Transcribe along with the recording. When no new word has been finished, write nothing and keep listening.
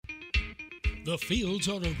The Fields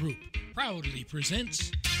Auto Group proudly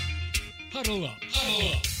presents Huddle Up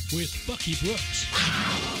with Bucky Brooks,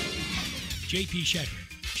 J.P.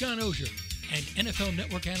 Shadrick, John Oehser, and NFL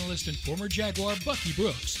Network analyst and former Jaguar Bucky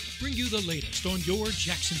Brooks bring you the latest on your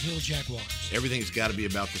Jacksonville Jaguars. Everything's got to be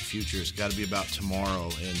about the future. It's got to be about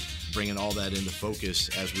tomorrow and bringing all that into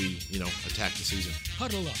focus as we, attack the season.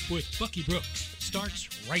 Huddle Up with Bucky Brooks starts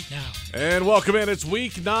right now. And welcome in. It's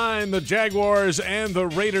Week 9. The Jaguars and the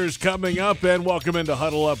Raiders coming up. And welcome into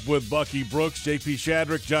Huddle Up with Bucky Brooks, J.P.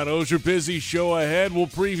 Shadrick, John Oehser. Busy show ahead. We'll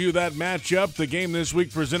preview that matchup. The game this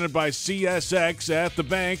week presented by CSX at the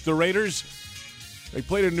bank. The Raiders, they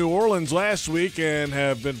played in New Orleans last week and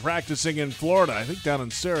have been practicing in Florida, I think down in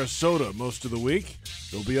Sarasota most of the week.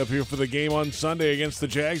 They'll be up here for the game on Sunday against the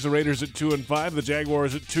Jags. The Raiders at 2-5, the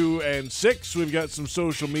Jaguars at 2-6. We've got some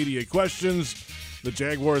social media questions. The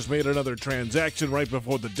Jaguars made another transaction right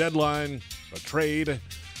before the deadline, a trade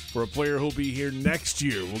for a player who'll be here next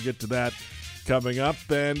year. We'll get to that coming up.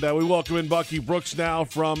 And we welcome in Bucky Brooks now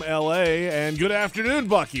from L.A. And good afternoon,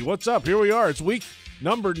 Bucky. What's up? Here we are. It's week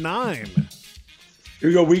number 9. Here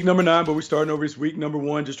we go, week number 9, but we're starting over this week number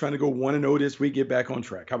 1, just trying to go 1-0 this week, get back on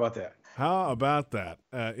track. How about that? How about that?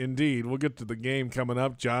 Indeed. We'll get to the game coming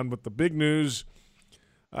up, John, but the big news,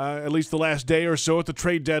 at least the last day or so at the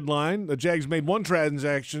trade deadline, the Jags made one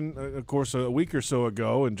transaction, of course, a week or so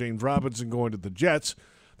ago, and James Robinson going to the Jets.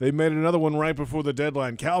 They made another one right before the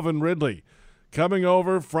deadline. Calvin Ridley coming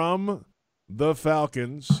over from the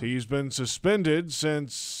Falcons. He's been suspended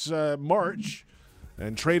since March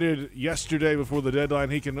and traded yesterday before the deadline.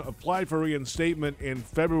 He can apply for reinstatement in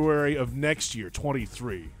February of next year,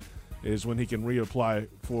 23, is when he can apply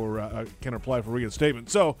for reinstatement.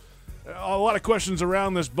 So a lot of questions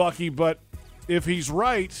around this, Bucky, but if he's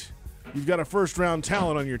right, you've got a first-round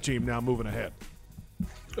talent on your team now moving ahead.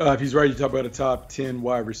 If he's right, you talk about a top 10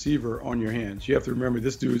 wide receiver on your hands. You have to remember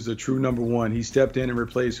this dude is a true number one. He stepped in and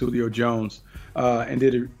replaced Julio Jones and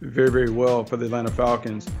did it very, very well for the Atlanta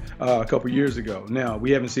Falcons a couple years ago. Now,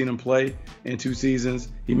 we haven't seen him play in 2 seasons.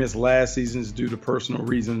 He missed last season's due to personal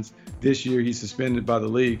reasons. This year, he's suspended by the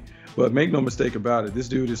league. But make no mistake about it, this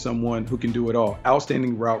dude is someone who can do it all.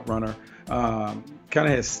 Outstanding route runner, kind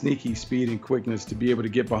of has sneaky speed and quickness to be able to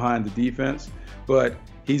get behind the defense. But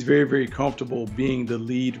he's very, very comfortable being the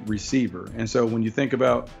lead receiver. And so when you think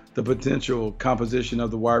about the potential composition of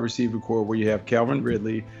the wide receiver core, where you have Calvin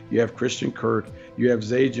Ridley, you have Christian Kirk, you have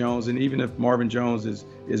Zay Jones, and even if Marvin Jones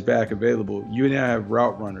is back available, you now have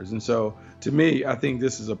route runners. And so to me, I think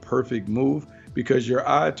this is a perfect move because you're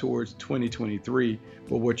eyed towards 2023,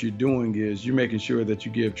 but what you're doing is you're making sure that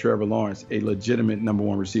you give Trevor Lawrence a legitimate number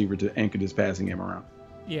 1 receiver to anchor this passing game around.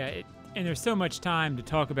 Yeah, and there's so much time to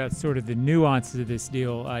talk about sort of the nuances of this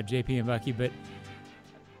deal, JP and Bucky, but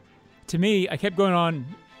to me, I kept going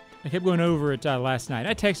over it last night.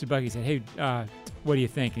 I texted Bucky and said, hey, what do you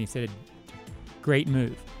think? And he said, great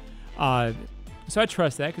move. So I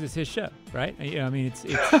trust that because it's his show, right? It's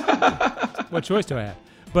what choice do I have?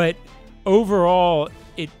 But overall,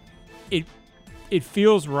 it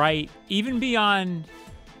feels right, even beyond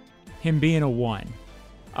him being a 1.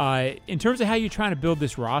 In terms of how you're trying to build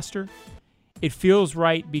this roster, it feels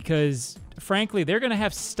right because, frankly, they're going to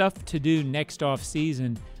have stuff to do next off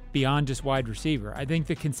season beyond just wide receiver. I think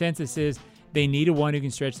the consensus is they need a 1 who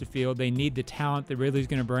can stretch the field. They need the talent that Ridley's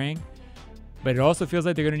going to bring. But it also feels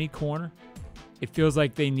like they're going to need corner. It feels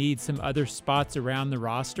like they need some other spots around the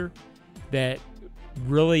roster that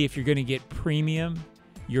really, if you're going to get premium,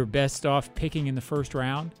 you're best off picking in the first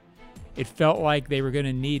round. It felt like they were going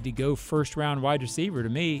to need to go first-round wide receiver to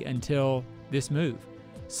me until this move.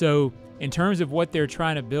 So in terms of what they're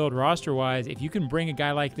trying to build roster-wise, if you can bring a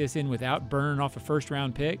guy like this in without burning off a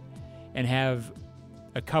first-round pick and have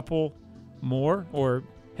a couple more or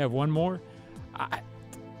have one more,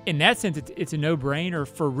 in that sense, it's a no-brainer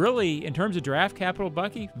for really, in terms of draft capital,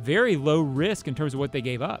 Bucky, very low risk in terms of what they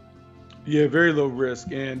gave up. Yeah, very low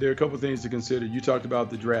risk, and there are a couple of things to consider. You talked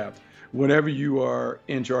about the draft. Whenever you are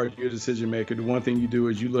in charge of your decision maker, the one thing you do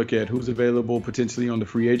is you look at who's available potentially on the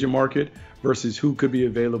free agent market versus who could be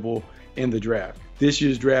available in the draft. This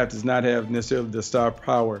year's draft does not have necessarily the star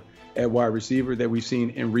power at wide receiver that we've seen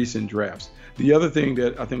in recent drafts. The other thing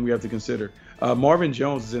that I think we have to consider, Marvin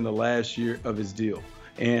Jones is in the last year of his deal.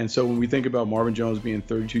 And so when we think about Marvin Jones being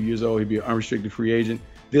 32 years old, he'd be an unrestricted free agent.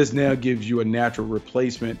 This now gives you a natural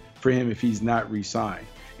replacement for him if he's not re-signed.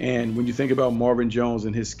 And when you think about Marvin Jones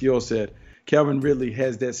and his skill set, Calvin Ridley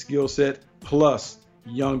has that skill set plus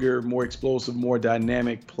younger, more explosive, more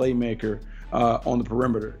dynamic playmaker on the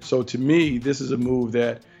perimeter. So to me, this is a move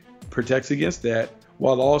that protects against that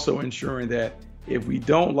while also ensuring that if we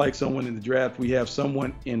don't like someone in the draft, we have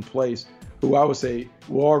someone in place who I would say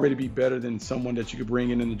will already be better than someone that you could bring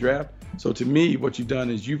in the draft. So to me, what you've done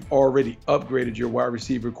is you've already upgraded your wide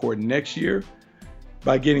receiver core next year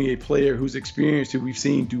by getting a player who's experienced, who we've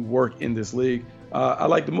seen do work in this league. I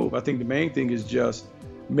like the move. I think the main thing is just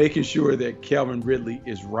making sure that Calvin Ridley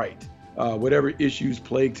is right. Whatever issues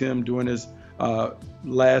plagued him during his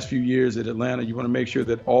last few years at Atlanta, you want to make sure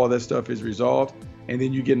that all that stuff is resolved, and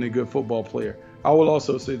then you get in a good football player. I will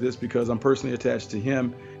also say this because I'm personally attached to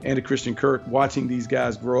him and to Christian Kirk, watching these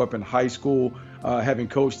guys grow up in high school, having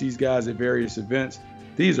coached these guys at various events.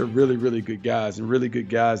 These are really, really good guys and really good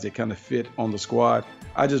guys that kind of fit on the squad.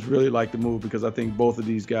 I just really like the move because I think both of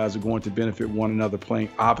these guys are going to benefit one another playing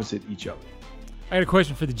opposite each other. I got a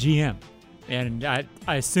question for the GM, and I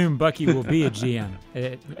assume Bucky will be a GM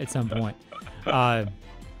at some point.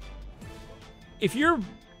 If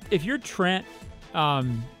you're Trent,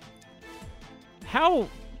 how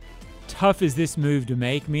tough is this move to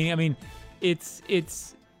make? Meaning, it's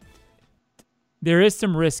there is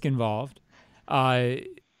some risk involved.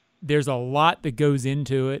 There's a lot that goes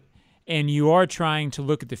into it, and you are trying to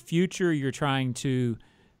look at the future. You're trying to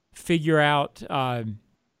figure out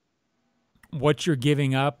what you're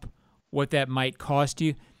giving up, what that might cost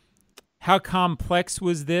you. How complex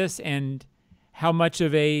was this, and how much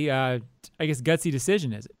of a, gutsy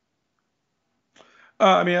decision is it?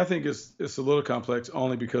 I think it's a little complex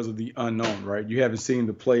only because of the unknown, right? You haven't seen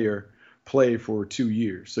the player play for 2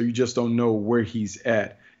 years, so you just don't know where he's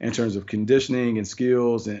at in terms of conditioning and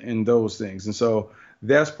skills and those things. And so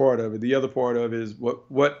that's part of it. The other part of it is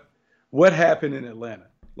what happened in Atlanta?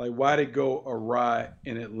 Like, why did it go awry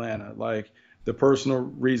in Atlanta? Like, the personal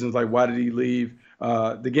reasons, like why did he leave?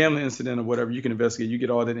 The gambling incident or whatever, you can investigate. You get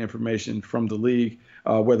all that information from the league,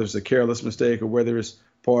 whether it's a careless mistake or whether it's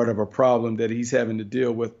part of a problem that he's having to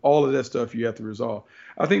deal with. All of that stuff you have to resolve.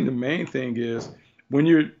 I think the main thing is when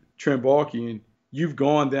you're Trent Baalke, you've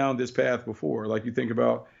gone down this path before. Like, you think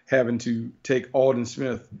about having to take Aldon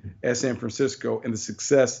Smith at San Francisco and the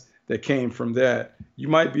success that came from that. You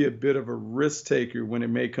might be a bit of a risk taker when it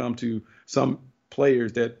may come to some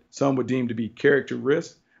players that some would deem to be character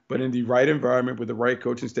risk, but in the right environment with the right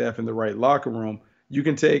coaching staff in the right locker room, you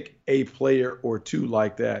can take a player or two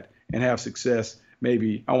like that and have success.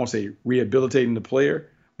 Maybe, I won't say rehabilitating the player,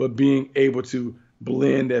 but being able to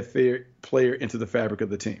blend that player into the fabric of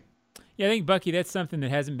the team. Yeah, I think, Bucky, that's something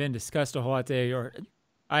that hasn't been discussed a whole lot today, or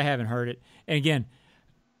I haven't heard it. And again,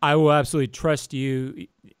 I will absolutely trust you.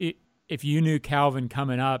 If you knew Calvin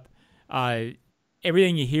coming up,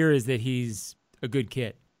 everything you hear is that he's a good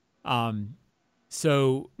kid. But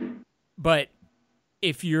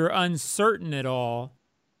if you're uncertain at all,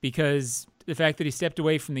 because the fact that he stepped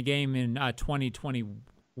away from the game in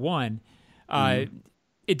 2021,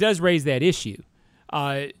 it does raise that issue.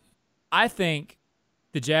 I think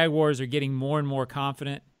the Jaguars are getting more and more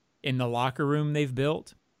confident in the locker room they've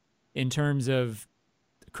built in terms of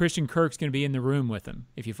Christian Kirk's going to be in the room with them,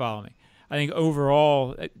 if you follow me. I think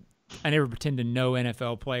overall, I never pretend to know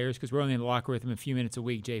NFL players because we're only in the locker room with them a few minutes a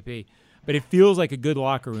week, JP. But it feels like a good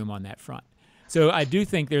locker room on that front. So I do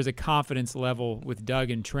think there's a confidence level with Doug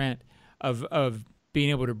and Trent of being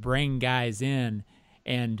able to bring guys in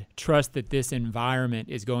and trust that this environment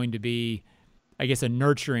is going to be, I guess, a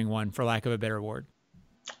nurturing one, for lack of a better word.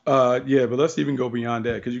 Yeah, but let's even go beyond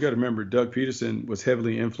that, because you got to remember Doug Peterson was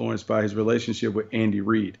heavily influenced by his relationship with Andy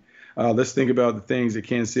Reid. Let's think about the things that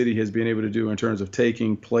Kansas City has been able to do in terms of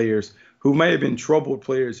taking players who may have been troubled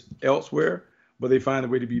players elsewhere, but they find a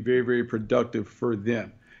way to be very, very productive for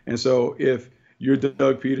them. And so if you're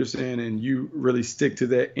Doug Peterson and you really stick to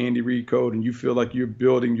that Andy Reid code and you feel like you're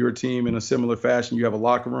building your team in a similar fashion, you have a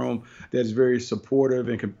locker room that is very supportive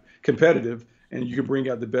and competitive, and you can bring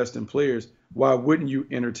out the best in players, why wouldn't you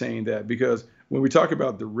entertain that? Because when we talk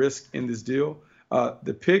about the risk in this deal,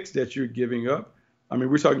 the picks that you're giving up,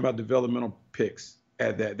 we're talking about developmental picks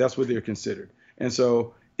at that. That's what they're considered. And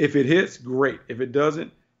so if it hits, great. If it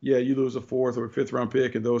doesn't, yeah, you lose a 4th or a 5th round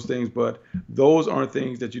pick and those things, but those aren't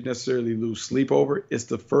things that you necessarily lose sleep over. It's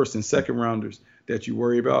the 1st and 2nd rounders that you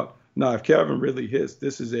worry about. Now, if Calvin Ridley hits,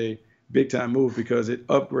 this is a big-time move because it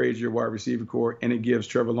upgrades your wide receiver core and it gives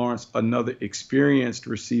Trevor Lawrence another experienced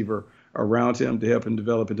receiver around him to help him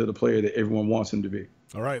develop into the player that everyone wants him to be.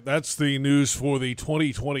 All right, that's the news for the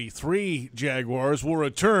 2023 Jaguars. We'll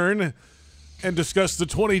return and discuss the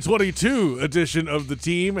 2022 edition of the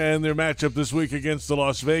team and their matchup this week against the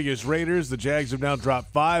Las Vegas Raiders. The Jags have now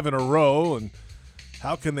dropped 5 in a row, and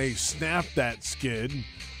how can they snap that skid?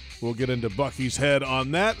 We'll get into Bucky's head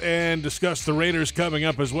on that and discuss the Raiders coming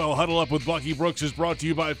up as well. Huddle Up with Bucky Brooks is brought to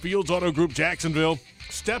you by Fields Auto Group Jacksonville.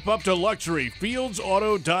 Step up to luxury,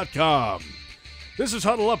 fieldsauto.com. This is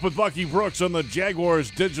Huddle Up with Bucky Brooks on the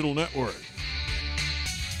Jaguars Digital Network.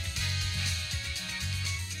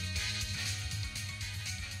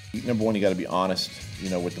 Number one, you got to be honest,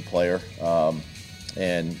 with the player,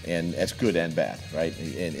 and that's good and bad, right?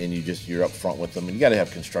 And you're up front with them, and you got to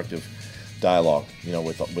have constructive dialogue,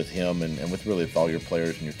 with him and with really with all your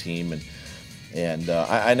players and your team. And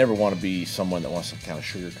I never want to be someone that wants to kind of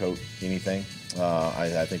sugarcoat anything.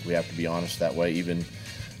 I think we have to be honest that way, even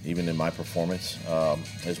in my performance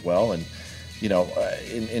as well. And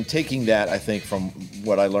in taking that, I think from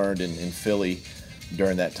what I learned in Philly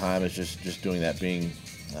during that time is just doing that,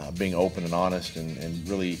 being open and honest, and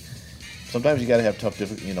really sometimes you got to have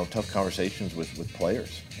tough conversations with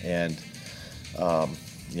players, and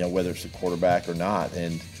whether it's the quarterback or not,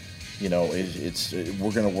 and we're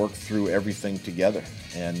going to work through everything together,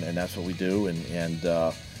 and that's what we do, and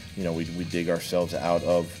we dig ourselves out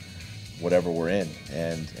of whatever we're in,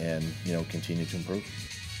 and continue to improve.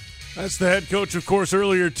 That's the head coach, of course,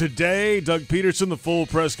 earlier today, Doug Peterson. The full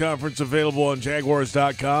press conference available on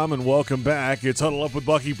Jaguars.com, and welcome back. It's Huddle Up with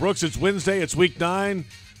Bucky Brooks. It's Wednesday. It's Week 9.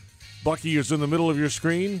 Bucky is in the middle of your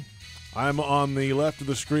screen. I'm on the left of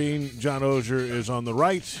the screen. John Oehser is on the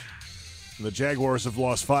right. And the Jaguars have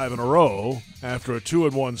lost 5 in a row after a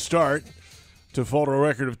 2-1 start to fall to a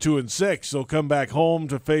record of 2-6. They'll come back home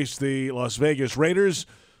to face the Las Vegas Raiders,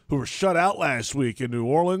 who were shut out last week in New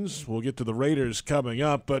Orleans. We'll get to the Raiders coming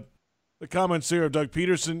up, but the comments here of Doug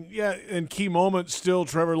Peterson, in key moments still,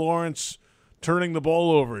 Trevor Lawrence turning the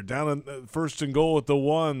ball over, down in first and goal at the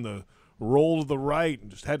 1, the roll to the right,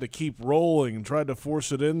 and just had to keep rolling and tried to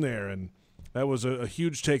force it in there. And that was a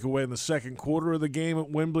huge takeaway in the second quarter of the game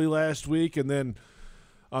at Wembley last week. And then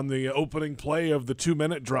on the opening play of the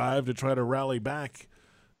 2-minute drive to try to rally back,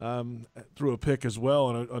 threw a pick as well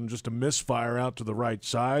on just a misfire out to the right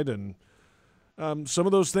side. And some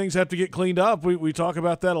of those things have to get cleaned up. We talk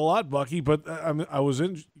about that a lot, Bucky, but I was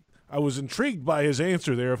intrigued by his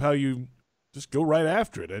answer there of how you just go right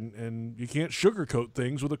after it, and you can't sugarcoat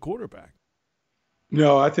things with a quarterback.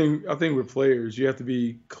 No, I think with players, you have to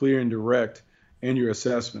be clear and direct in your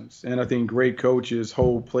assessments. And I think great coaches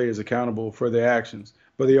hold players accountable for their actions,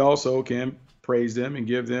 but they also can praise them and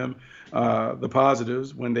give them the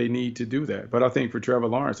positives when they need to do that. But I think for Trevor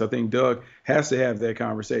Lawrence, I think Doug has to have that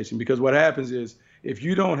conversation, because what happens is if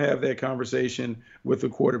you don't have that conversation with the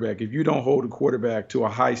quarterback, if you don't hold a quarterback to a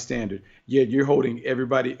high standard, yet you're holding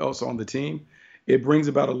everybody else on the team, it brings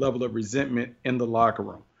about a level of resentment in the locker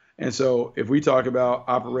room. And so if we talk about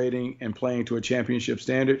operating and playing to a championship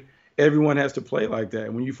standard, everyone has to play like that.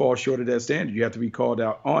 And when you fall short of that standard, you have to be called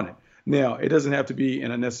out on it. Now, it doesn't have to be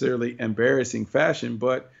in a necessarily embarrassing fashion,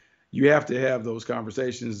 but you have to have those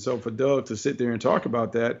conversations. So for Doug to sit there and talk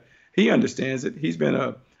about that, he understands it. He's been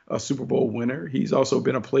a Super Bowl winner. He's also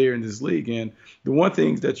been a player in this league. And the one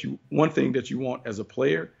thing that you want as a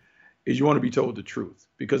player is you want to be told the truth.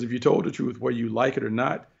 Because if you're told the truth, whether you like it or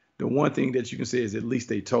not, the one thing that you can say is at least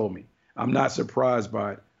they told me. I'm not surprised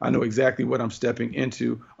by it. I know exactly what I'm stepping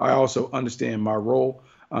into. I also understand my role.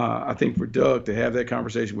 I think for Doug to have that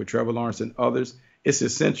conversation with Trevor Lawrence and others, it's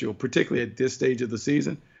essential, particularly at this stage of the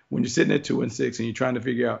season. When you're sitting at 2-6 and you're trying to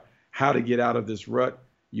figure out how to get out of this rut,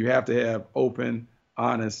 you have to have open,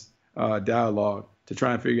 honest dialogue to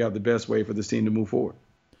try and figure out the best way for this team to move forward.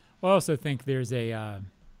 Well, I also think there's a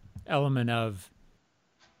element of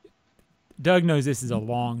Doug knows this is a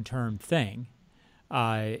long-term thing.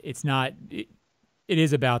 It's not. It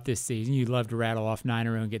is about this season. You'd love to rattle off 9 in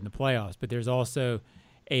a row and get in the playoffs, but there's also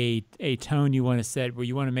a tone you want to set where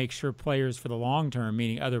you want to make sure players for the long term,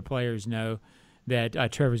 meaning other players, know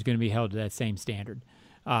that Trevor's going to be held to that same standard.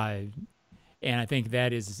 And I think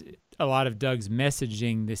that is a lot of Doug's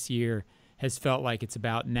messaging this year has felt like it's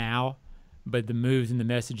about now, but the moves and the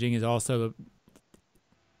messaging is also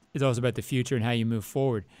about the future and how you move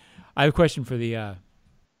forward. I have a question for the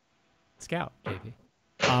scout, JP.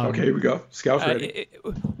 Okay, here we go. Scout's ready.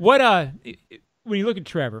 When you look at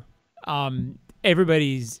Trevor,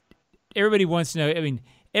 everybody wants to know. I mean,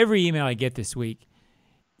 every email I get this week,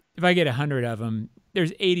 if I get 100 of them,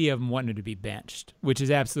 there's 80 of them wanting to be benched, which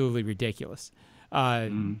is absolutely ridiculous.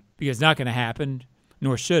 Because it's not going to happen,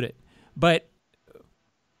 nor should it. But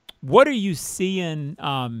what are you seeing,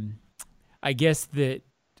 I guess, that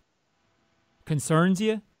concerns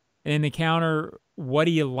you? And the counter, what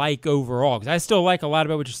do you like overall? Because I still like a lot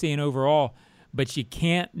about what you're seeing overall, but you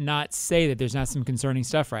can't not say that there's not some concerning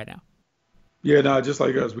stuff right now. Yeah, no, just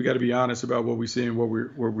like us, we got to be honest about what we're seeing, what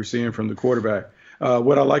we're seeing from the quarterback.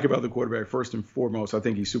 What I like about the quarterback, first and foremost, I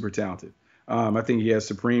think he's super talented. I think he has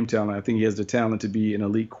supreme talent. I think he has the talent to be an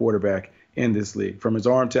elite quarterback in this league, from his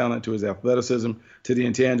arm talent to his athleticism to the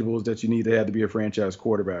intangibles that you need to have to be a franchise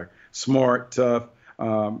quarterback. Smart, tough,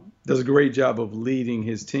 does a great job of leading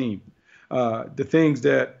his team. The things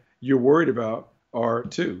that you're worried about are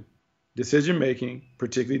two: decision making,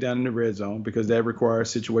 particularly down in the red zone, because that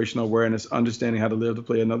requires situational awareness, understanding how to live to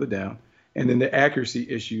play another down, and then the accuracy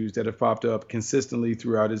issues that have popped up consistently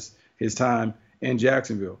throughout his time in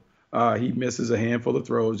Jacksonville. He misses a handful of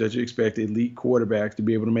throws that you expect elite quarterbacks to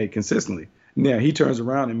be able to make consistently. Now, he turns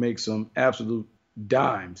around and makes some absolute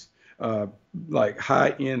dimes, like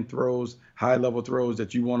high-end throws, high-level throws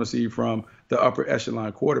that you want to see from the upper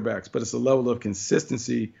echelon quarterbacks. But it's a level of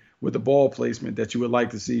consistency with the ball placement that you would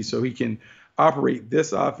like to see so he can operate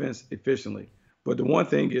this offense efficiently. But the one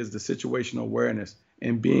thing is the situational awareness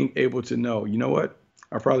and being able to know, you know what,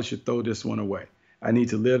 I probably should throw this one away. I need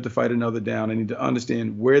to live to fight another down. I need to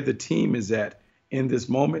understand where the team is at in this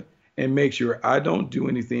moment and make sure I don't do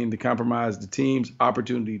anything to compromise the team's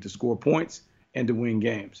opportunity to score points and to win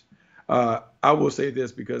games. I will say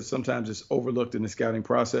this because sometimes it's overlooked in the scouting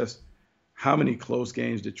process. How many close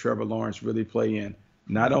games did Trevor Lawrence really play in,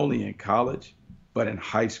 not only in college, but in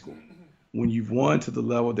high school? When you've won to the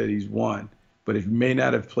level that he's won, but if you may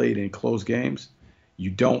not have played in close games, you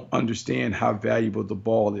don't understand how valuable the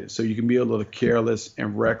ball is. So you can be a little careless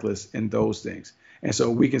and reckless in those things. And so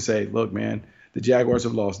we can say, look, man, the Jaguars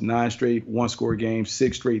have lost 9 straight one-score games,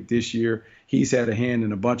 6 straight this year. He's had a hand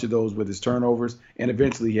in a bunch of those with his turnovers, and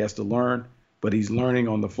eventually he has to learn, but he's learning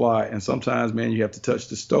on the fly. And sometimes, man, you have to touch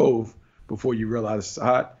the stove before you realize it's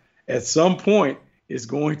hot. At some point, it's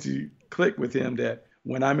going to click with him that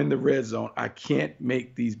when I'm in the red zone, I can't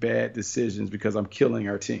make these bad decisions because I'm killing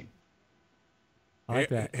our team. I like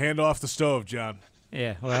that. Hand off the stove, John.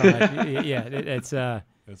 Yeah, well, yeah, that's a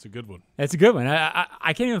good one. That's a good one.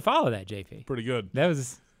 I can't even follow that, JP. Pretty good. That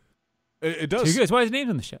was it does. too good. That's why his name's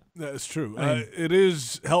on the show. That's true. It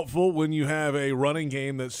is helpful when you have a running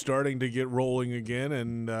game that's starting to get rolling again.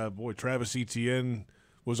 And Travis Etienne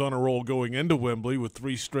was on a roll going into Wembley with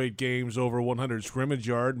 3 straight games over 100 scrimmage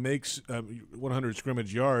yards. Make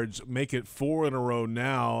it 4 in a row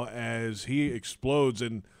now as he explodes.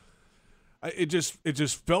 And it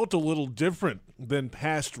just felt a little different than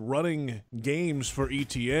past running games for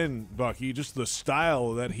Etienne, Bucky. Just the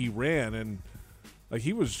style that he ran, and like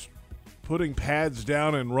he was putting pads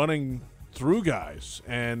down and running through guys,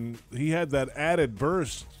 and he had that added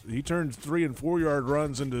burst. He turned 3 and 4 yard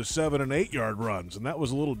runs into 7 and 8 yard runs, and that was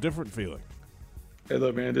a little different feeling. Hey,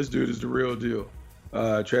 look, man, this dude is the real deal.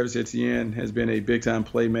 Travis Etienne has been a big-time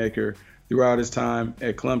playmaker throughout his time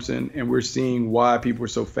at Clemson, and we're seeing why people are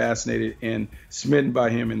so fascinated and smitten by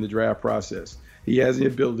him in the draft process. He has the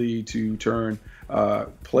ability to turn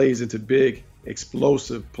plays into big,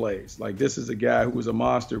 explosive plays. Like, this is a guy who was a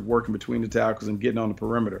monster working between the tackles and getting on the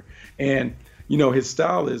perimeter. And, you know, his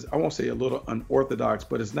style is, I won't say a little unorthodox,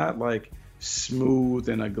 but it's not like smooth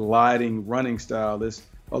and a gliding running style. It's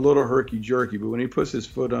a little herky-jerky, but when he puts his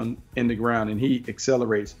foot in the ground and he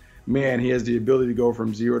accelerates, man, he has the ability to go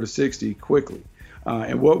from 0 to 60 quickly.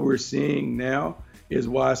 And what we're seeing now is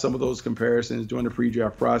why some of those comparisons during the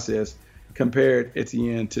pre-draft process compared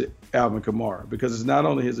Etienne to Alvin Kamara, because it's not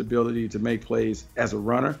only his ability to make plays as a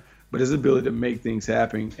runner, but his ability to make things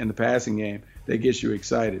happen in the passing game that gets you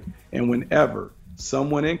excited. And whenever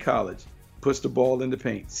someone in college puts the ball in the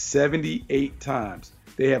paint 78 times,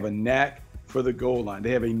 they have a knack for the goal line.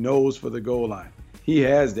 They have a nose for the goal line. He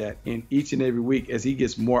has that in each and every week. As he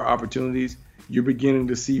gets more opportunities, you're beginning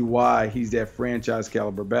to see why he's that franchise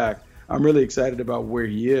caliber back. I'm really excited about where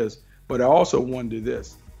he is, but I also wonder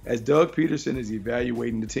this. As Doug Peterson is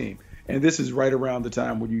evaluating the team, and this is right around the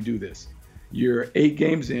time when you do this, you're 8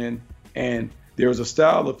 games in, and there was a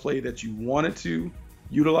style of play that you wanted to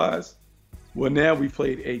utilize. Well, now we've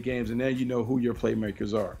played 8 games, and now you know who your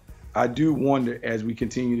playmakers are. I do wonder, as we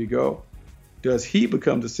continue to go, does he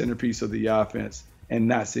become the centerpiece of the offense and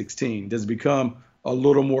not 16? Does it become a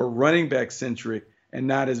little more running back centric and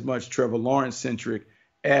not as much Trevor Lawrence centric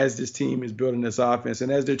as this team is building this offense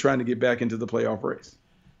and as they're trying to get back into the playoff race?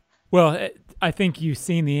 Well, I think you've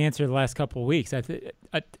seen the answer the last couple of weeks.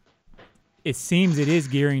 It seems it is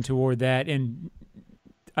gearing toward that, and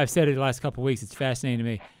I've said it the last couple of weeks. It's fascinating to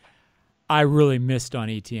me. I really missed on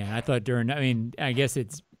Etienne. I thought I guess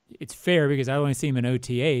it's fair because I only see him in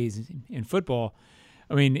OTAs in football.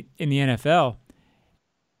 I mean, in the NFL,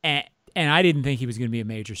 and I didn't think he was going to be a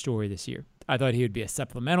major story this year. I thought he would be a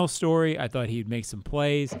supplemental story. I thought he would make some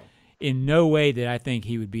plays. In no way did I think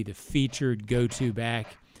he would be the featured go-to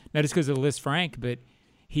back. Not just because of Liz Frank, but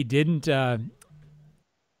he didn't.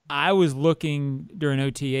 I was looking during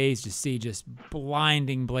OTAs to see just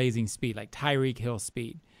blinding, blazing speed, like Tyreek Hill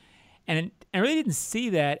speed. And I really didn't see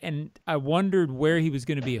that, and I wondered where he was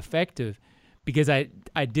going to be effective because I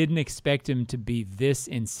didn't expect him to be this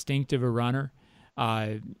instinctive a runner.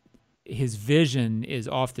 His vision is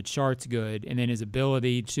off the charts good, and then his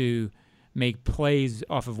ability to make plays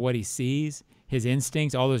off of what he sees, his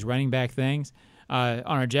instincts, all those running back things. On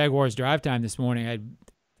our Jaguars drive time this morning,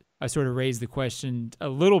 I sort of raised the question a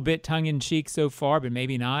little bit tongue-in-cheek so far, but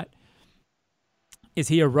maybe not. Is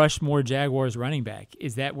he a Rushmore Jaguars running back?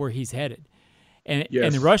 Is that where he's headed? And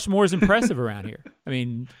the Rushmore is impressive around here. I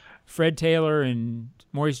mean, Fred Taylor and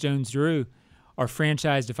Maurice Jones-Drew are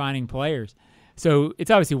franchise-defining players. So it's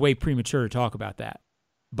obviously way premature to talk about that.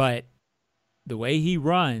 But the way he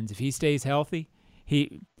runs, if he stays healthy,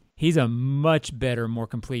 he's a much better, more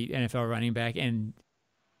complete NFL running back. And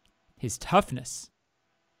his toughness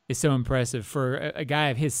is so impressive for a guy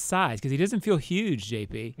of his size because he doesn't feel huge,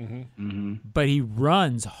 JP, but he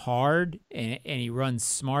runs hard and he runs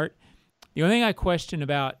smart. The only thing I question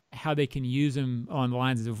about how they can use him on the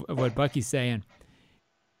lines of what Bucky's saying,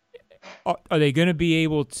 are they going to be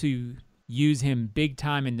able to use him big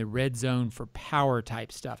time in the red zone for power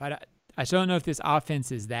type stuff? I still don't know if this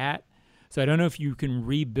offense is that, so I don't know if you can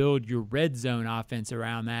rebuild your red zone offense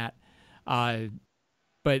around that,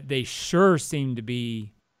 but they sure seem to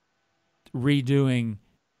be redoing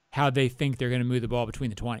how they think they're going to move the ball between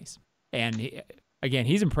the 20s. And again,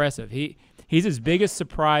 he's impressive. He's as big a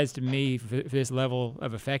surprise to me for this level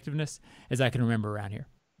of effectiveness as I can remember around here.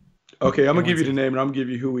 Okay, I'm going to give you the name, and I'm going to give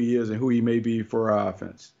you who he is and who he may be for our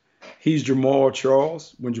offense. He's Jamal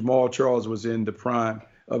Charles, when Jamal Charles was in the prime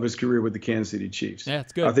of his career with the Kansas City Chiefs. Yeah,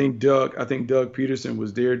 that's good. I think Doug Peterson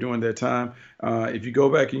was there during that time. If you go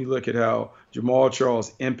back and you look at how Jamal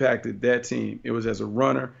Charles impacted that team, it was as a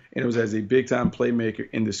runner and it was as a big-time playmaker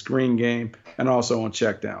in the screen game and also on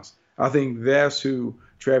checkdowns. I think that's who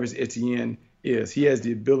Travis Etienne is. He has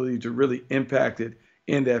the ability to really impact it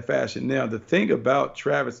in that fashion. Now, the thing about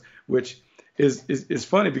Travis, which is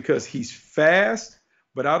funny because he's fast,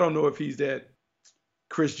 but I don't know if he's that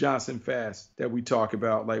Chris Johnson fast that we talk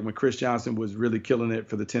about, like when Chris Johnson was really killing it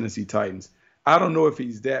for the Tennessee Titans. I don't know if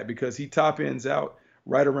he's that because he top ends out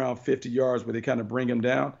right around 50 yards where they kind of bring him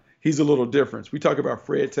down. He's a little different. We talk about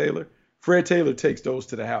Fred Taylor. Fred Taylor takes those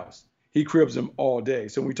to the house. He cribs them all day.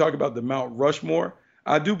 So when we talk about the Mount Rushmore,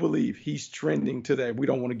 I do believe he's trending to that. We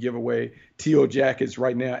don't want to give away Teal Jackets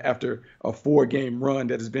right now after a 4-game run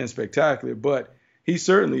that has been spectacular, but he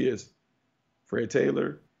certainly is. Fred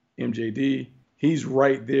Taylor, MJD, he's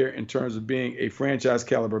right there in terms of being a franchise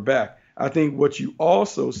caliber back. I think what you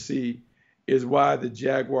also see is why the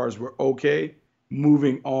Jaguars were okay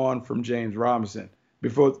moving on from James Robinson.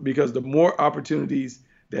 Because the more opportunities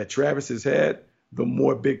that Travis has had, the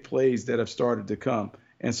more big plays that have started to come.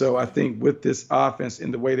 And so I think with this offense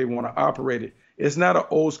and the way they want to operate it, it's not an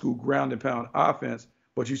old school ground and pound offense,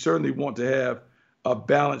 but you certainly want to have a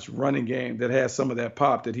balanced running game that has some of that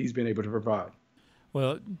pop that he's been able to provide.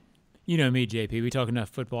 Well, you know me, JP. We talk enough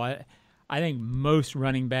football. I think most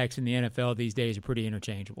running backs in the NFL these days are pretty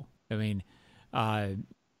interchangeable. I mean,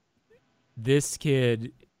 this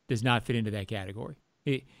kid does not fit into that category.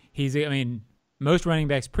 Most running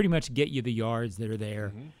backs pretty much get you the yards that are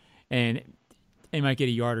there, and they might get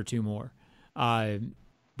a yard or two more.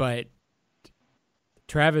 But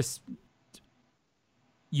Travis,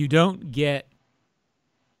 you don't get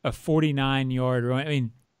a 49-yard run. I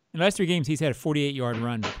mean, in the last 3 games, he's had a 48-yard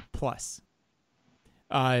run plus.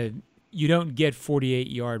 You don't get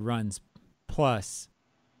 48-yard runs plus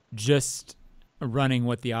just running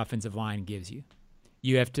what the offensive line gives you.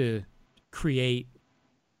 You have to create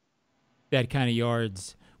that kind of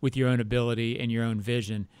yards with your own ability and your own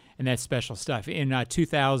vision, and that's special stuff. In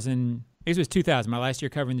 2000, it was 2000, my last year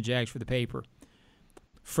covering the Jags for the paper,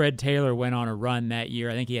 Fred Taylor went on a run that year.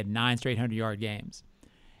 I think he had 9 straight 100-yard games.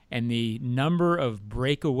 And the number of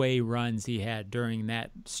breakaway runs he had during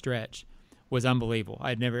that stretch was unbelievable.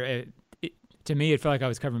 To me, it felt like I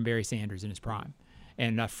was covering Barry Sanders in his prime.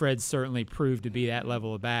 And Fred certainly proved to be that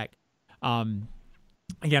level of back. Again,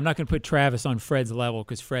 I'm not going to put Travis on Fred's level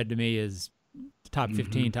because Fred, to me, is top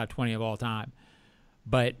 15, top 20 of all time.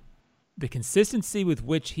 But the consistency with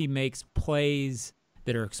which he makes plays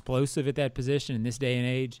that are explosive at that position in this day and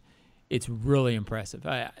age, it's really impressive.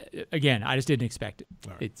 I just didn't expect it.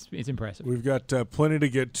 Right. It's impressive. We've got plenty to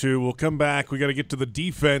get to. We'll come back. We got to get to the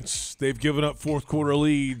defense. They've given up fourth quarter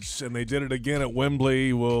leads, and they did it again at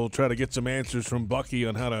Wembley. We'll try to get some answers from Bucky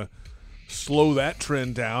on how to slow that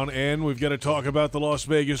trend down. And we've got to talk about the Las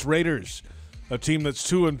Vegas Raiders, a team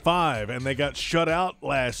that's 2-5, and they got shut out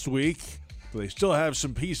last week But they still have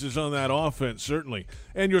some pieces on that offense, certainly.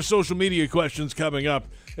 And your social media questions coming up.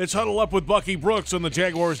 It's Huddle Up with Bucky Brooks on the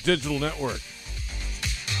Jaguars Digital Network.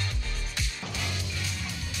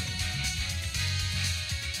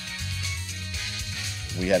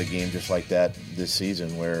 We had a game just like that this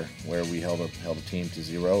season where we held a team to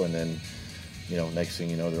 0, and then, next thing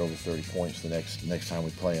you know, they're over 30 points the next time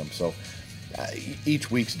we play them. So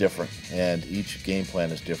each week's different, and each game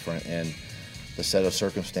plan is different, and the set of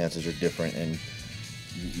circumstances are different, and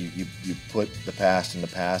you put the past in the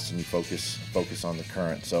past and you focus on the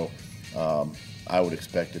current. So I would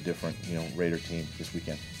expect a different Raider team this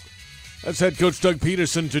weekend. That's head coach Doug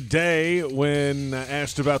Peterson today when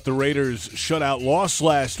asked about the Raiders' shutout loss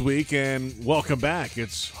last week. And welcome back.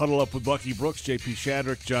 It's Huddle Up with Bucky Brooks, JP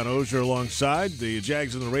Shadrick, John Oehser alongside. The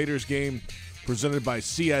Jags and the Raiders game presented by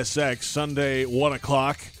CSX Sunday, 1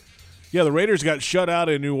 o'clock. Yeah, the Raiders got shut out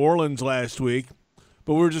in New Orleans last week,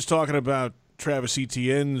 but we were just talking about Travis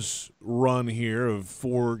Etienne's run here of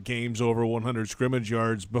 4 games over 100 scrimmage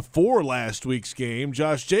yards. Before last week's game,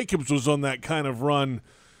 Josh Jacobs was on that kind of run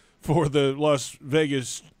for the Las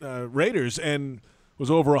Vegas Raiders and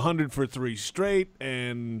was over 100 for 3 straight,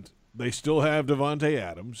 and they still have Davante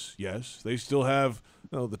Adams. Yes, they still have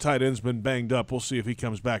the tight end's been banged up. We'll see if he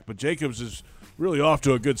comes back. But Jacobs is really off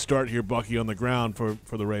to a good start here, Bucky, on the ground for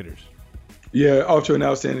the Raiders. Yeah, off to an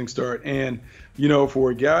outstanding start. And,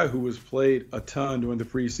 for a guy who was played a ton during the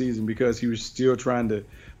preseason because he was still trying to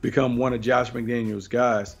become one of Josh McDaniels'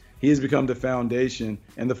 guys, he has become the foundation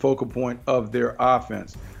and the focal point of their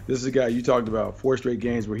offense. This is a guy you talked about, 4 straight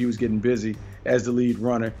games where he was getting busy as the lead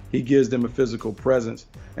runner. He gives them a physical presence.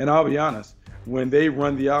 And I'll be honest, when they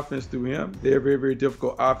run the offense through him, they're a very, very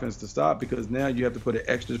difficult offense to stop because now you have to put an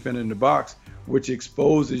extra defender in the box, which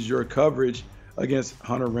exposes your coverage against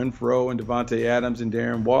Hunter Renfrow and Davante Adams and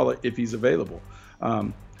Darren Waller if he's available.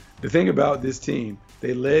 The thing about this team,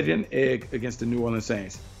 they laid an egg against the New Orleans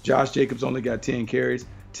Saints. Josh Jacobs only got 10 carries.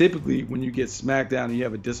 Typically, when you get smacked down and you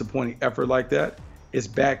have a disappointing effort like that, it's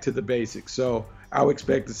back to the basics. So I would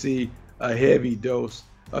expect to see a heavy dose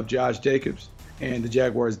of Josh Jacobs, and the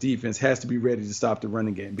Jaguars defense has to be ready to stop the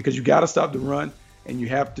running game because you got to stop the run, and you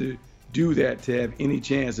have to do that to have any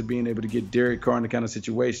chance of being able to get Derek Carr in the kind of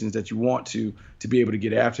situations that you want to be able to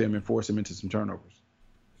get after him and force him into some turnovers.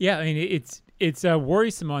 Yeah, I mean, it's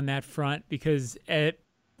worrisome on that front because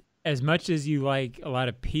as much as you like a lot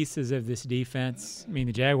of pieces of this defense, I mean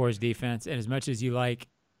the Jaguars defense, and as much as you like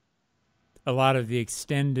a lot of the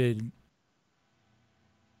extended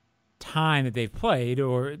time that they've played,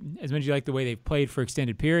 or as much as you like the way they've played for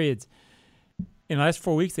extended periods, in the last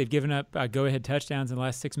 4 weeks they've given up go-ahead touchdowns in the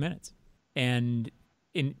last 6 minutes. And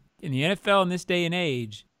in the NFL in this day and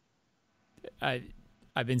age,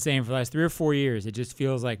 I've been saying for the last 3 or 4 years, it just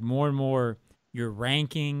feels like more and more your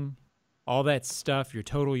ranking, all that stuff, your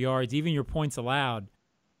total yards, even your points allowed,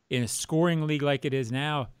 in a scoring league like it is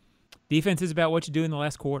now, defense is about what you do in the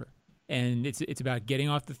last quarter. And it's about getting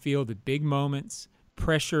off the field at big moments,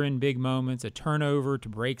 pressure in big moments, a turnover to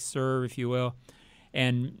break serve, if you will.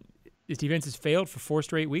 And this defense has failed for 4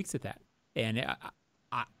 straight weeks at that. And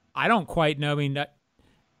I don't quite know. I mean,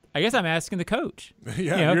 I guess I'm asking the coach.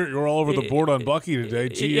 Yeah, you're all over the board on Bucky today.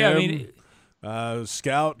 GM, yeah, I mean,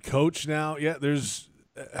 scout, coach now. Yeah, there's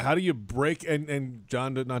how do you break, and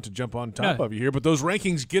John, not to jump on top of you here, but those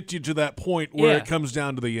rankings get you to that point where it comes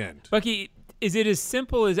down to the end. Bucky, is it as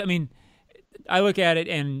simple as, I mean, I look at it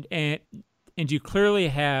and you clearly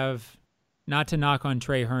have, not to knock on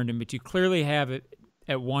Trey Herndon, but you clearly have it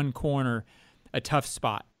at one corner a tough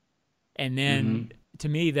spot. And then to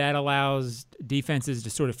me, that allows defenses to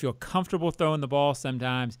sort of feel comfortable throwing the ball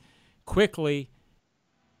sometimes quickly,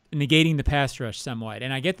 negating the pass rush somewhat.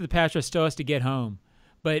 And I get that the pass rush still has to get home.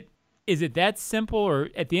 But is it that simple, or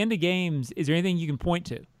at the end of games, is there anything you can point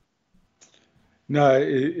to? No,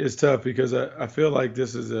 it's tough because I feel like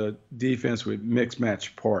this is a defense with mixed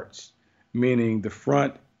match parts, meaning the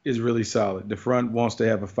front is really solid. The front wants to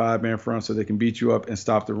have a 5-man front so they can beat you up and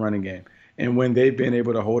stop the running game. And when they've been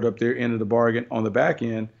able to hold up their end of the bargain on the back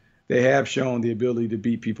end, they have shown the ability to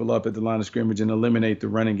beat people up at the line of scrimmage and eliminate the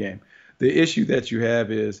running game. The issue that you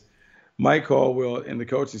have is Mike Caldwell and the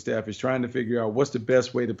coaching staff is trying to figure out what's the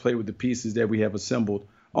best way to play with the pieces that we have assembled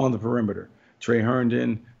on the perimeter. Trey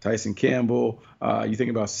Herndon, Tyson Campbell, you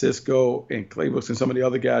think about Cisco and Clay Brooks and some of the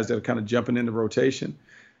other guys that are kind of jumping into rotation.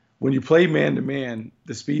 When you play man-to-man,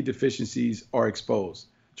 the speed deficiencies are exposed.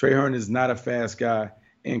 Trey Herndon is not a fast guy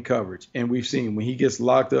in coverage. And we've seen when he gets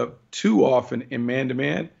locked up too often in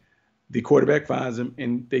man-to-man, the quarterback finds him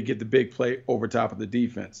and they get the big play over top of the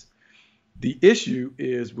defense. The issue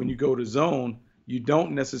is when you go to zone, you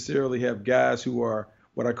don't necessarily have guys who are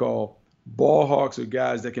what I call ball hawks are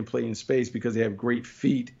guys that can play in space because they have great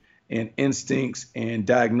feet and instincts and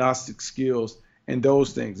diagnostic skills and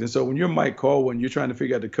those things. And so when you're Mike Caldwell and you're trying to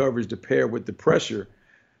figure out the coverage to pair with the pressure,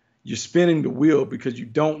 you're spinning the wheel because you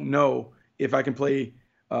don't know if I can play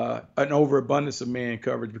an overabundance of man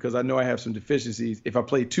coverage because I know I have some deficiencies. If I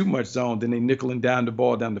play too much zone, then they nickel and dime the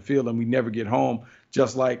ball down the field and we never get home,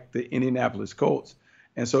 just like the Indianapolis Colts.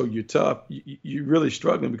 And so you're tough. You're really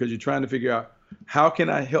struggling because you're trying to figure out how can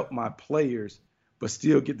I help my players but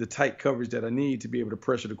still get the tight coverage that I need to be able to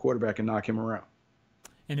pressure the quarterback and knock him around.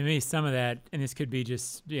 And to me, some of that, and this could be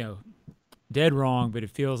just, dead wrong, but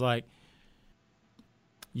it feels like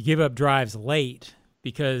you give up drives late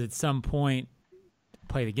because at some point,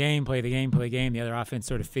 play the game. The other offense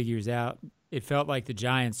sort of figures out. It felt like the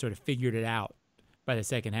Giants sort of figured it out by the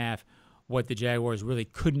second half, what the Jaguars really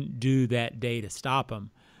couldn't do that day to stop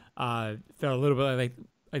them. Felt a little bit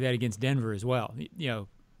like that against Denver as well.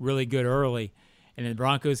 Really good early. And then the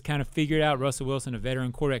Broncos kind of figured out, Russell Wilson, a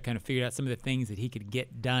veteran quarterback, kind of figured out some of the things that he could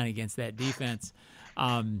get done against that defense.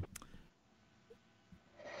 I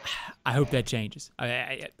hope that changes.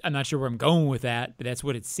 I'm not sure where I'm going with that, but that's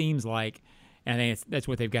what it seems like. And I think that's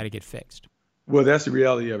what they've got to get fixed. Well, that's the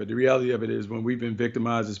reality of it. The reality of it is when we've been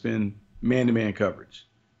victimized, it's been man-to-man coverage.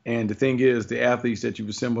 And the thing is, the athletes that you've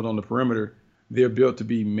assembled on the perimeter, they're built to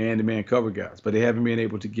be man-to-man cover guys, but they haven't been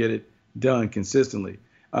able to get it done consistently.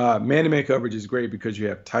 Man-to-man coverage is great because you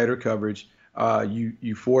have tighter coverage.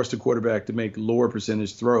 You force the quarterback to make lower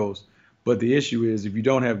percentage throws. But the issue is if you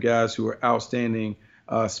don't have guys who are outstanding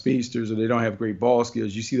speedsters or they don't have great ball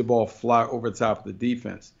skills, you see the ball fly over the top of the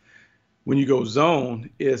defense. When you go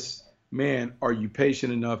zone, it's, man, are you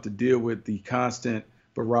patient enough to deal with the constant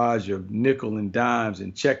barrage of nickel and dimes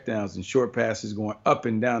and checkdowns and short passes going up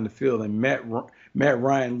and down the field and Matt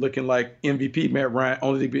Ryan looking like MVP Matt Ryan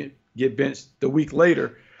only to get benched the week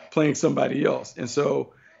later playing somebody else. And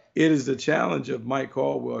so it is the challenge of Mike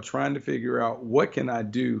Caldwell trying to figure out what can I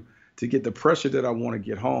do to get the pressure that I want to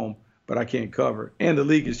get home, but I can't cover. And the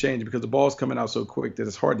league is changing because the ball's coming out so quick that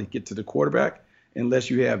it's hard to get to the quarterback unless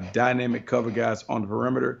you have dynamic cover guys on the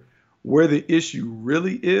perimeter. Where the issue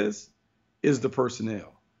really is the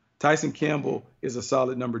personnel. Tyson Campbell is a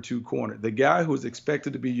solid number 2 corner. The guy who is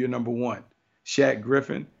expected to be your number 1, Shaq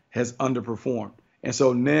Griffin, has underperformed. And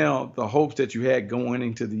so now the hopes that you had going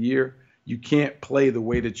into the year, you can't play the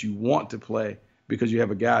way that you want to play because you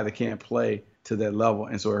have a guy that can't play to that level,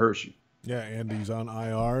 and so it hurts you. Yeah, and he's on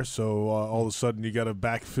IR, so all of a sudden you got to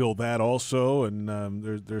backfill that also, and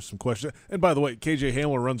there's some questions. And by the way, KJ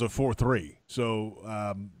Hamler runs a 4.3,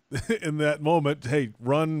 so in that moment, hey,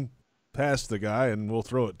 run past the guy and we'll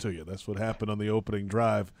throw it to you. That's what happened on the opening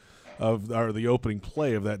drive the opening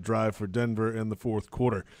play of that drive for Denver in the fourth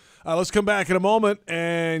quarter. Let's come back in a moment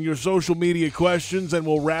and your social media questions, and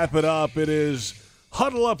we'll wrap it up. It is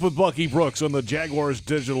Huddle Up with Bucky Brooks on the Jaguars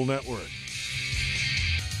Digital Network.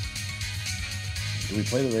 Do we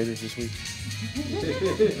play the Raiders this week?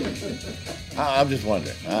 I'm just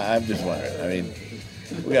wondering. I mean,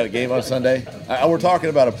 we got a game on Sunday. We're talking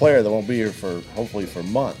about a player that won't be here hopefully for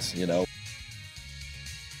months,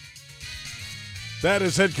 That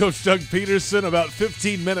is head coach Doug Peterson about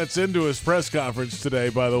 15 minutes into his press conference today,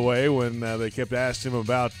 by the way, when they kept asking him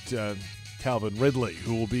about Calvin Ridley,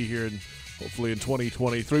 who will be here hopefully in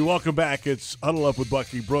 2023. Welcome back. It's Huddle Up with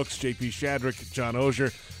Bucky Brooks, JP Shadrick, John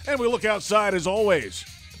Oehser. And we look outside as always.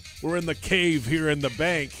 We're in the cave here in the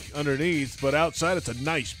bank underneath, but outside it's a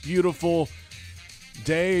nice, beautiful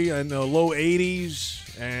day in the low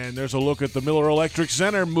 80s. And there's a look at the Miller Electric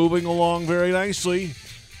Center moving along very nicely.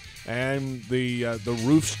 And the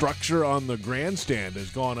roof structure on the grandstand has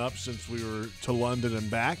gone up since we were to London and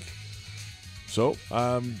back. So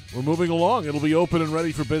we're moving along. It'll be open and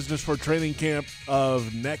ready for business for training camp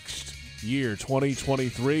of next year,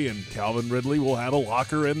 2023, and Calvin Ridley will have a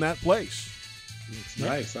locker in that place. It's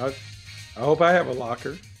nice. I hope I have a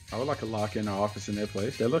locker. I would like a locker in the office in their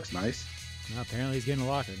place. That looks nice. Well, apparently he's getting a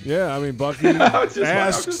locker. Yeah, I mean, Bucky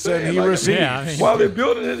asks and he receives. Yeah, while they're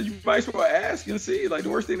building it, you might as well ask and see. Like, the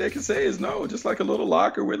worst thing they can say is no. Just like a little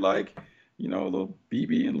locker with, like, a little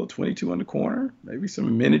BB and a little 22 in the corner, maybe some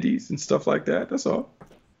amenities and stuff like that. That's all.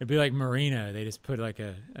 It'd be like Marino. They just put like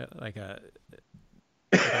a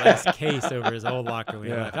glass case over his old locker when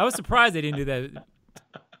he left. I was surprised they didn't do that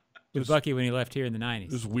with Bucky when he left here in the 90s.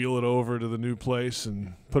 Just wheel it over to the new place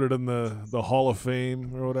and put it in the Hall of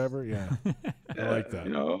Fame or whatever. Yeah, I like that.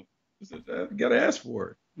 You got to ask for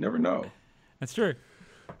it. Never know. That's true.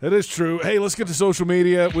 It is true. Hey, let's get to social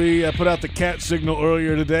media. We put out the cat signal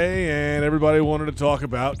earlier today, and everybody wanted to talk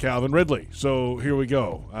about Calvin Ridley. So here we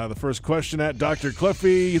go. The first question at Dr.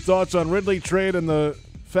 Cliffy, thoughts on Ridley trade and the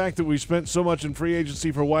fact that we spent so much in free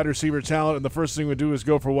agency for wide receiver talent and the first thing we do is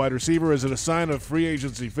go for wide receiver? Is it a sign of free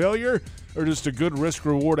agency failure or just a good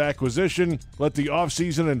risk-reward acquisition? Let the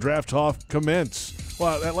offseason and draft talk commence.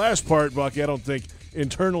 Well, that last part, Bucky, I don't think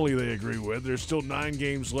internally they agree with. There's still 9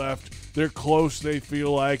 games left. They're close, they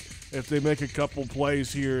feel like. If they make a couple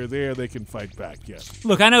plays here or there, they can fight back, yes.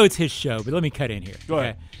 Look, I know it's his show, but let me cut in here. Go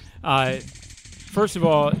ahead. First of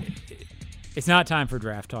all, it's not time for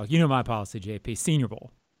draft talk. You know my policy, JP, Senior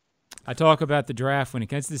Bowl. I talk about the draft when it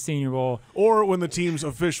gets to the Senior Bowl. Or when the team's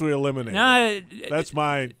officially eliminated. That's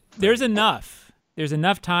my... There's enough. There's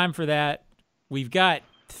enough time for that. We've got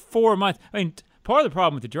 4 months. I mean, part of the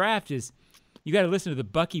problem with the draft is you got to listen to the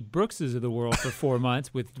Bucky Brookses of the world for 4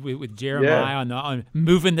 months with Jeremiah on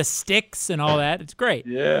moving the sticks and all that. It's great.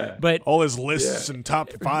 Yeah. But all his lists and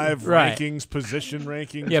top 5 rankings, position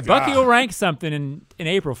rankings. Yeah, Bucky will rank something in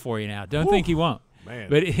April for you now. Don't think he won't. Man.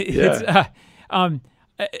 But it's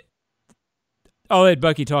I'll let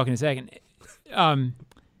Bucky talk in a second.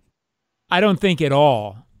 I don't think at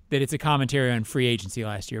all that it's a commentary on free agency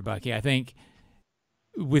last year, Bucky. I think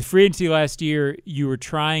with free agency last year, you were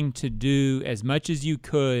trying to do as much as you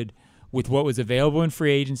could with what was available in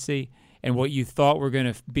free agency and what you thought were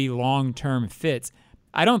going to be long-term fits.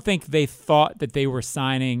 I don't think they thought that they were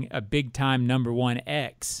signing a big-time number 1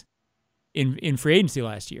 X in free agency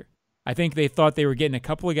last year. I think they thought they were getting a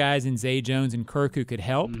couple of guys in Zay Jones and Kirk who could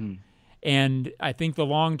help. Mm-hmm. And I think the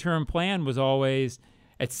long-term plan was always,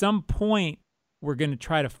 at some point, we're going to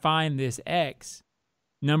try to find this X,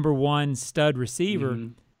 number 1 stud receiver,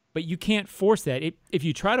 but you can't force that. If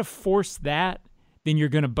you try to force that, then you're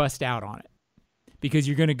going to bust out on it because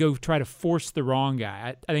you're going to go try to force the wrong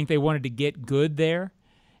guy. I think they wanted to get good there,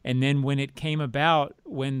 and then when it came about,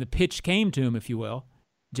 when the pitch came to him, if you will,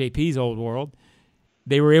 JP's old world,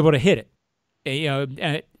 they were able to hit it.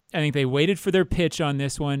 I think they waited for their pitch on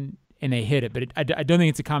this one, and they hit it. But I don't think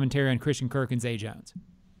it's a commentary on Christian Kirk and Zay Jones.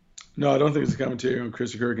 No, I don't think it's a commentary on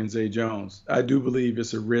Christian Kirk and Zay Jones. I do believe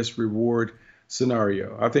it's a risk-reward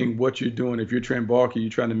scenario. I think what you're doing, if you're Trent Baalke, you're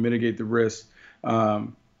trying to mitigate the risk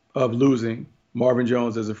of losing Marvin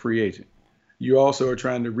Jones as a free agent. You also are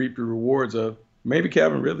trying to reap the rewards of maybe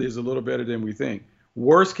Calvin Ridley is a little better than we think.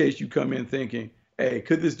 Worst case, you come in thinking, hey,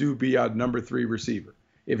 could this dude be our number 3 receiver?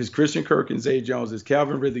 If it's Christian Kirk and Zay Jones, is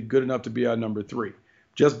Calvin Ridley good enough to be our number 3?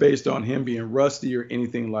 Just based on him being rusty or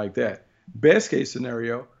anything like that. Best case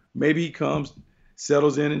scenario, maybe he comes,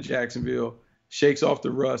 settles in Jacksonville, shakes off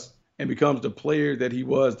the rust, and becomes the player that he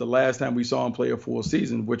was the last time we saw him play a full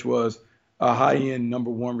season, which was a high-end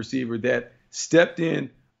number 1 receiver that stepped in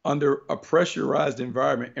under a pressurized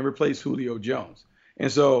environment and replaced Julio Jones.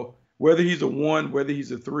 And so whether he's a 1, whether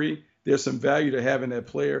he's a 3, there's some value to having that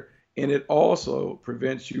player. And it also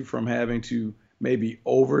prevents you from having to maybe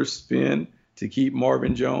overspend to keep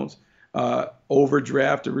Marvin Jones,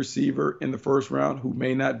 overdraft a receiver in the first round who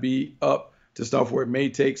may not be up to stuff where it may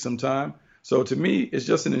take some time. So to me, it's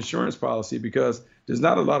just an insurance policy because there's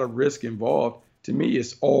not a lot of risk involved. To me,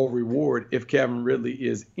 it's all reward if Calvin Ridley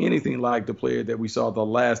is anything like the player that we saw the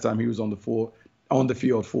last time he was on the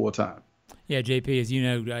field full time. Yeah, JP, as you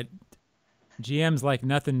know, GM's like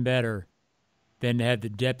nothing better than to have the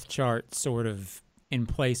depth chart sort of in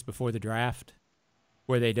place before the draft,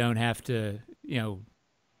 where they don't have to,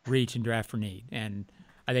 reach and draft for need. And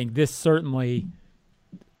I think this certainly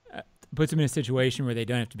puts them in a situation where they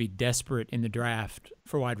don't have to be desperate in the draft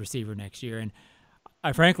for wide receiver next year. And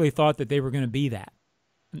I frankly thought that they were going to be that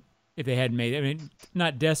if they hadn't made it. I mean,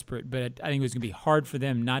 not desperate, but I think it was going to be hard for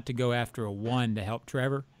them not to go after a 1 to help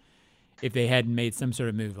Trevor if they hadn't made some sort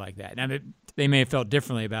of move like that. Now, they may have felt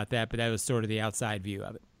differently about that, but that was sort of the outside view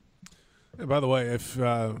of it. And by the way, if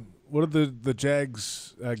what did the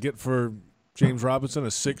Jags get for James Robinson? A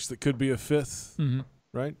 6th that could be a 5th,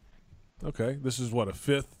 right? Okay, this is what, a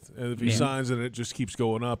 5th, and if he signs it, it just keeps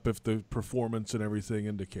going up if the performance and everything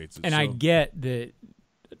indicates it. And I get that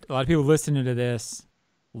a lot of people listening to this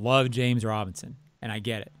love James Robinson, and I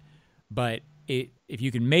get it. But if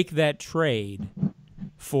you can make that trade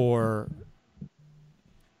for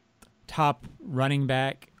top running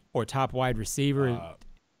back or top wide receiver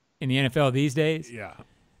in the NFL these days,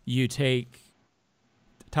 you take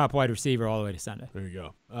top wide receiver all the way to Sunday. There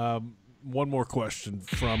you go. One more question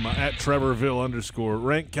from at Trevorville_.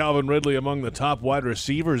 Rank Calvin Ridley among the top wide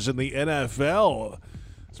receivers in the NFL.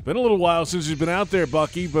 It's been a little while since he's been out there,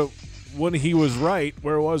 Bucky, but when he was right,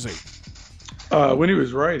 where was he? When he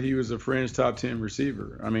was right, he was a fringe top 10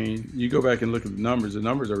 receiver. I mean, you go back and look at the numbers. The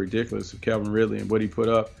numbers are ridiculous of Calvin Ridley and what he put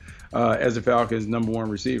up as a Falcons number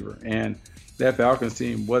 1 receiver. And that Falcons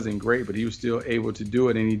team wasn't great, but he was still able to do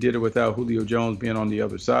it, and he did it without Julio Jones being on the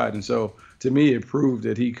other side. And so, to me, it proved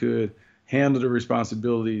that he could handle the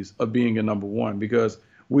responsibilities of being a number one, because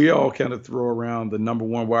we all kind of throw around the number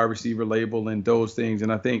one wide receiver label and those things.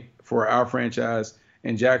 And I think for our franchise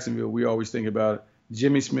in Jacksonville, we always think about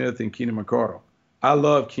Jimmy Smith and Keenan McCardle. I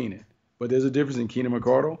love Keenan, but there's a difference in Keenan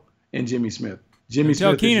McCardle and Jimmy Smith. Jimmy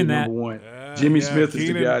Smith is your number one. Jimmy Smith is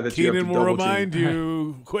the guy that you have to double team. Keenan will remind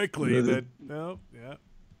you quickly that,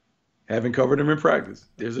 Having covered him in practice,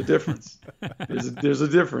 there's a difference. there's a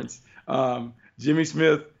difference. Jimmy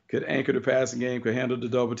Smith could anchor the passing game, could handle the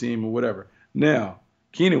double team or whatever. Now,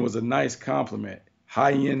 Keenan was a nice compliment.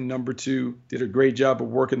 High-end number two, did a great job of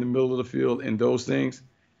working the middle of the field and those things.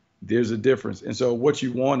 There's a difference. And so what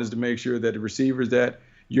you want is to make sure that the receivers that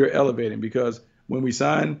you're elevating, because when we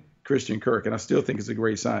signed Christian Kirk, and I still think it's a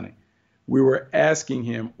great signing, we were asking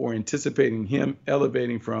him or anticipating him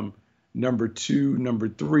elevating from number two, number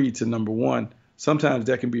three to number one. Sometimes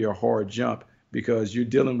that can be a hard jump because you're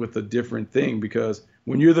dealing with a different thing, because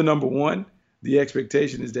when you're the number one, the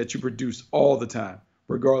expectation is that you produce all the time,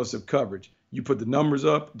 regardless of coverage. You put the numbers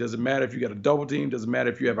up. Doesn't matter if you got a double team. Doesn't matter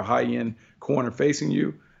if you have a high-end corner facing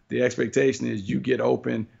you. The expectation is you get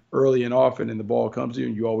open early and often, and the ball comes to you,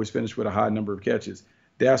 and you always finish with a high number of catches.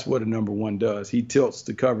 That's what a number one does. He tilts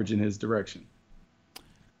the coverage in his direction.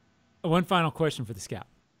 One final question for the scout.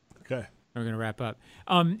 Okay. We're going to wrap up.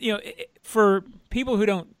 For people who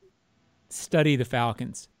don't study the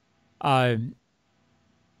Falcons,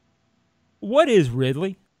 what is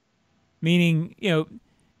Ridley? Meaning,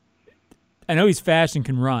 I know he's fast and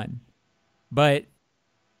can run, but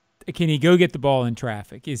can he go get the ball in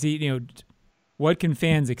traffic? Is he, what can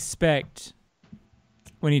fans expect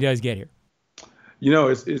when he does get here?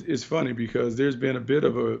 It's funny because there's been a bit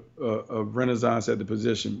of a renaissance at the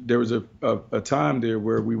position. There was a time there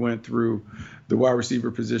where we went through the wide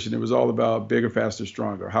receiver position. It was all about bigger, faster,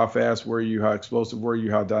 stronger. How fast were you? How explosive were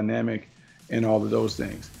you? How dynamic? And all of those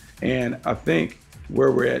things. And I think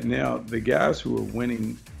where we're at now, the guys who are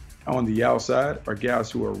winning on the outside are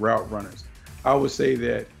guys who are route runners. I would say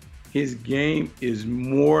that his game is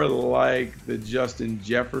more like the Justin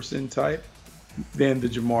Jefferson type than the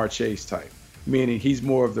Jamar Chase type, meaning he's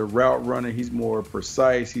more of the route runner. He's more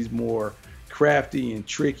precise. He's more crafty and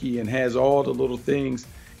tricky and has all the little things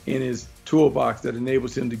in his toolbox that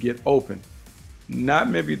enables him to get open. Not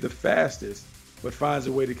maybe the fastest, but finds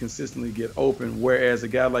a way to consistently get open, whereas a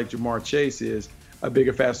guy like Jamar Chase is a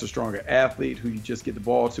bigger, faster, stronger athlete who you just get the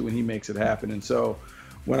ball to and he makes it happen. And so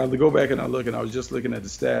when I go back and I look, and I was just looking at the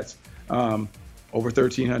stats, over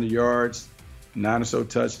 1,300 yards, 9 or so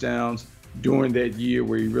touchdowns during that year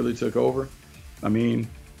where he really took over. I mean,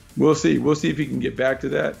 we'll see. We'll see if he can get back to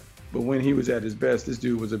that. But when he was at his best, this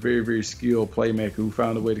dude was a very, very skilled playmaker who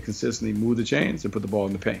found a way to consistently move the chains and put the ball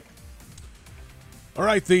in the paint. All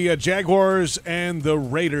right, the Jaguars and the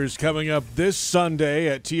Raiders coming up this Sunday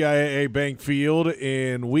at TIAA Bank Field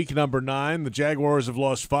in week number 9. The Jaguars have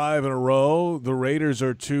lost 5 in a row. The Raiders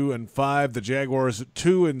are 2-5. The Jaguars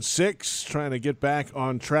 2-6, trying to get back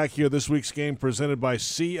on track here. This week's game presented by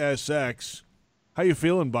CSX. How you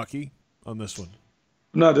feeling, Bucky, on this one?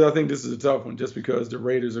 No, I think this is a tough one just because the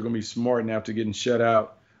Raiders are going to be smart after getting shut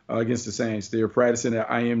out against the Saints. They were practicing at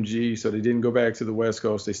IMG, so they didn't go back to the West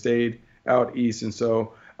Coast. They stayed out east. And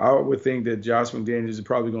so I would think that Josh McDaniels is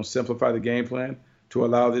probably going to simplify the game plan to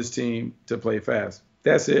allow this team to play fast.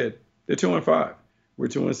 That's it. They're 2-5. We're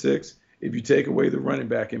 2-6. If you take away the running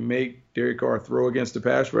back and make Derek Carr throw against the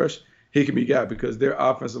pass rush, he can be got because their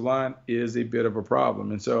offensive line is a bit of a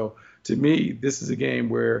problem. And so to me, this is a game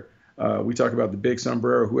where we talk about the big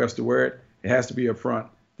sombrero, who has to wear it. It has to be up front,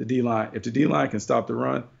 the D-line. If the D-line can stop the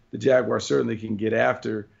run, the Jaguars certainly can get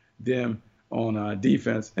after them on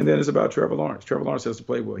defense. And then it's about Trevor Lawrence. Trevor Lawrence has to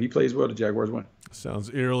play well. He plays well, the Jaguars win. Sounds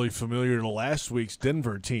eerily familiar to last week's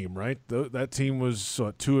Denver team, right? That team was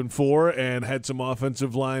 2-4 and had some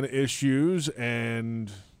offensive line issues,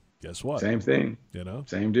 and guess what? Same thing.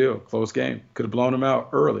 Same deal. Close game. Could have blown them out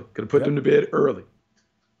early. Could have put them to bed early.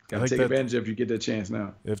 Got to take advantage of if you get that chance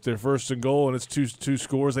now. If they're first and goal and it's two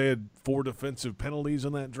scores, they had 4 defensive penalties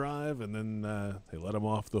on that drive, and then they let them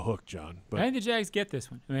off the hook, John. But I think the Jags get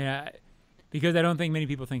this one. I mean, because I don't think many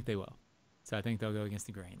people think they will. So I think they'll go against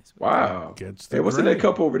the grain this week. Wow. Hey, what's in that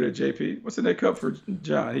cup over there, JP? What's in that cup for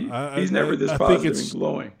John? He's never this positive and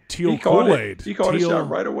glowing. Teal Kool-Aid. He called a shot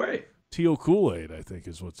right away. Teal Kool-Aid, I think,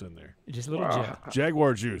 is what's in there. Just a little jet.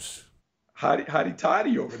 Jaguar juice. Hotty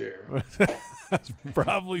toddy over there.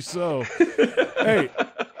 Probably so. Hey,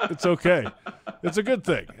 it's okay. It's a good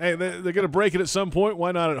thing. Hey, they're going to break it at some point.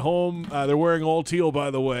 Why not at home? They're wearing all teal, by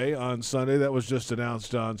the way, on Sunday. That was just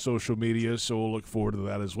announced on social media, so we'll look forward to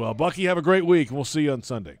that as well. Bucky, have a great week, and we'll see you on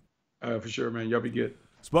Sunday. For sure, man. Y'all be good.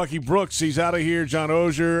 It's Bucky Brooks. He's out of here. John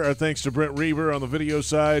Oehser. Our thanks to Brent Reber on the video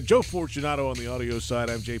side. Joe Fortunato on the audio side.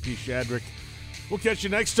 I'm JP Shadrick. We'll catch you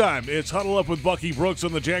next time. It's Huddle Up with Bucky Brooks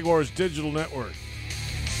on the Jaguars Digital Network.